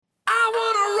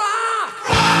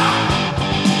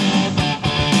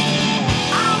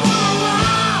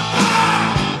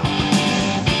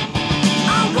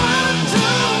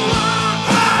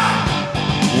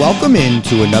Welcome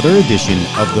into another edition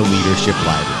of the Leadership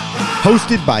Library,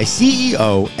 hosted by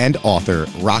CEO and author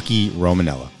Rocky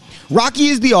Romanella. Rocky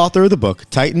is the author of the book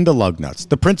Tighten the Lug Nuts,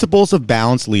 The Principles of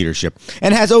Balanced Leadership,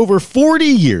 and has over 40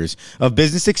 years of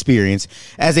business experience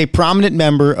as a prominent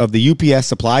member of the UPS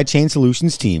Supply Chain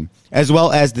Solutions team, as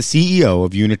well as the CEO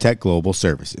of Unitech Global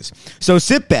Services. So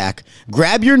sit back,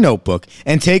 grab your notebook,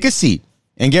 and take a seat,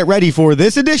 and get ready for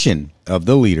this edition of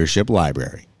the Leadership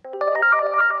Library.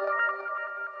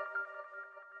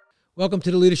 Welcome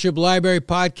to the Leadership Library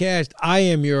podcast. I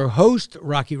am your host,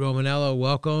 Rocky Romanella.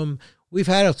 Welcome. We've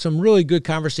had some really good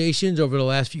conversations over the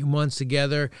last few months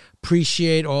together.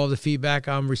 Appreciate all the feedback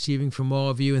I'm receiving from all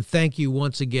of you. And thank you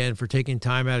once again for taking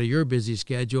time out of your busy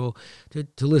schedule to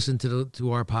listen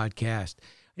to our podcast.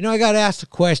 You know, I got asked a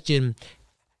question.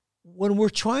 When we're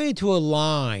trying to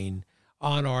align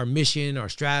on our mission, our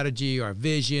strategy, our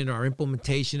vision, our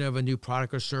implementation of a new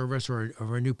product or service or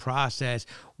a new process,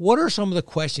 what are some of the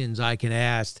questions I can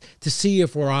ask to see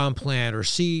if we're on plan or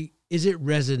see is it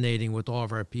resonating with all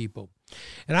of our people?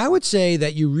 And I would say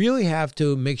that you really have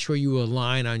to make sure you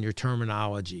align on your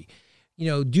terminology. You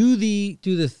know, do the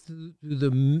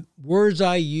words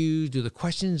I use, do the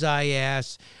questions I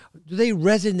ask, do they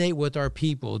resonate with our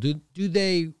people? Do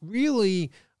they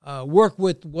really work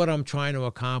with what I'm trying to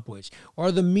accomplish?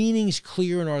 Are the meanings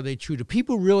clear and are they true? Do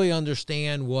people really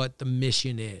understand what the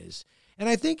mission is? And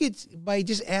I think it's by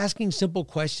just asking simple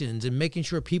questions and making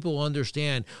sure people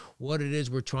understand what it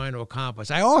is we're trying to accomplish.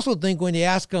 I also think when you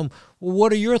ask them, well,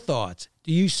 what are your thoughts?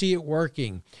 Do you see it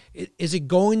working? Is it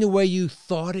going the way you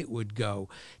thought it would go?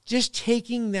 Just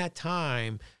taking that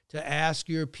time to ask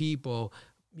your people,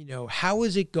 you know, how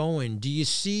is it going? Do you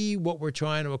see what we're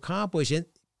trying to accomplish?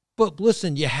 But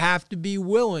listen, you have to be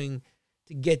willing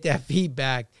to get that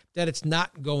feedback that it's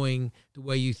not going the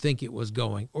way you think it was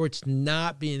going, or it's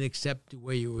not being accepted the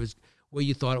way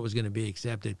you thought it was going to be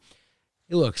accepted.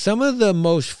 Hey, look, some of the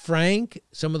most frank,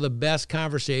 some of the best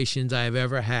conversations I've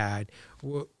ever had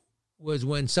was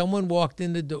when someone walked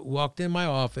in my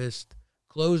office,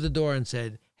 closed the door, and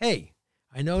said, "Hey,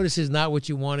 I know this is not what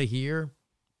you want to hear,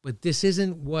 but this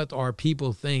isn't what our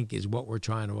people think is what we're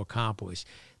trying to accomplish.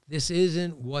 This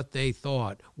isn't what they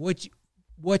thought.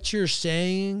 What you're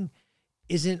saying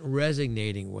isn't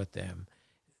resonating with them.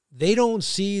 They don't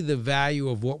see the value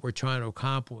of what we're trying to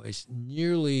accomplish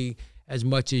nearly as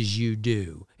much as you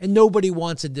do. And nobody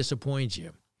wants to disappoint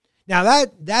you." Now,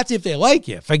 that's if they like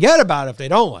you. Forget about if they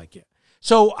don't like you.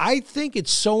 So I think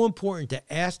it's so important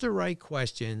to ask the right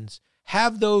questions,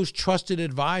 have those trusted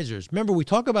advisors. Remember, we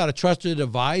talk about a trusted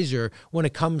advisor when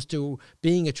it comes to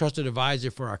being a trusted advisor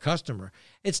for our customer.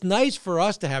 It's nice for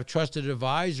us to have trusted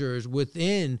advisors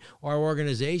within our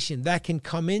organization that can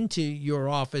come into your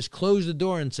office, close the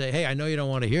door, and say, "Hey, I know you don't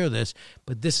want to hear this,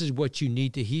 but this is what you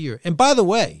need to hear." And by the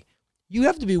way, you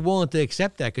have to be willing to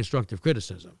accept that constructive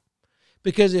criticism.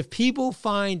 Because if people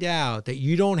find out that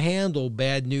you don't handle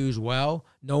bad news well,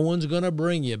 no one's going to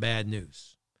bring you bad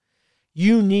news.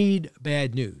 You need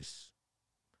bad news.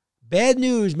 Bad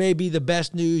news may be the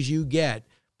best news you get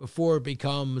before it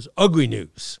becomes ugly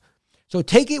news. So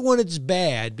take it when it's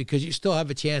bad because you still have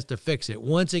a chance to fix it.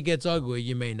 Once it gets ugly,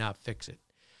 you may not fix it.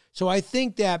 So I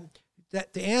think that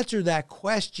to answer that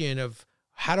question of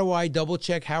how do I double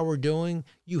check how we're doing,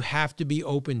 you have to be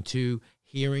open to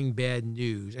hearing bad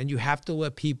news. And you have to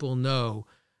let people know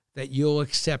that you'll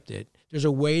accept it. There's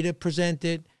a way to present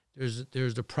it. There's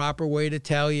the proper way to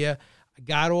tell you. I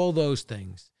got all those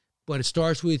things, but it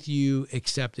starts with you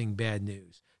accepting bad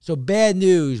news. So bad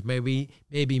news may be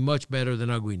much better than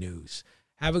ugly news.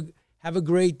 Have a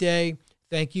great day.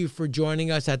 Thank you for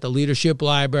joining us at the Leadership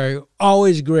Library.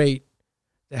 Always great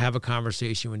to have a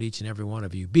conversation with each and every one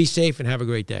of you. Be safe and have a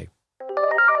great day.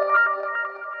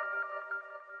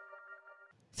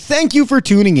 Thank you for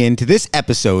tuning in to this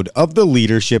episode of the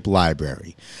Leadership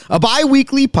Library, a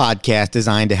bi-weekly podcast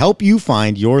designed to help you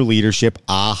find your leadership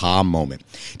aha moment.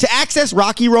 To access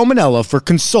Rocky Romanella for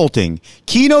consulting,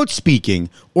 keynote speaking,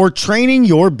 or training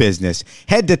your business,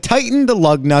 head to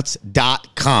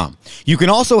TightenTheLugNuts.com. You can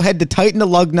also head to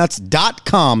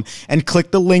TightenTheLugNuts.com and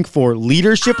click the link for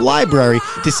Leadership Library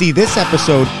to see this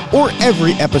episode or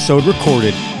every episode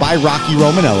recorded by Rocky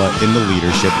Romanella in the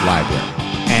Leadership Library.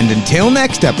 And until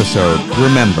next episode,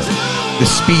 remember, the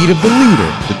speed of the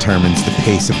leader determines the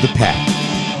pace of the pack.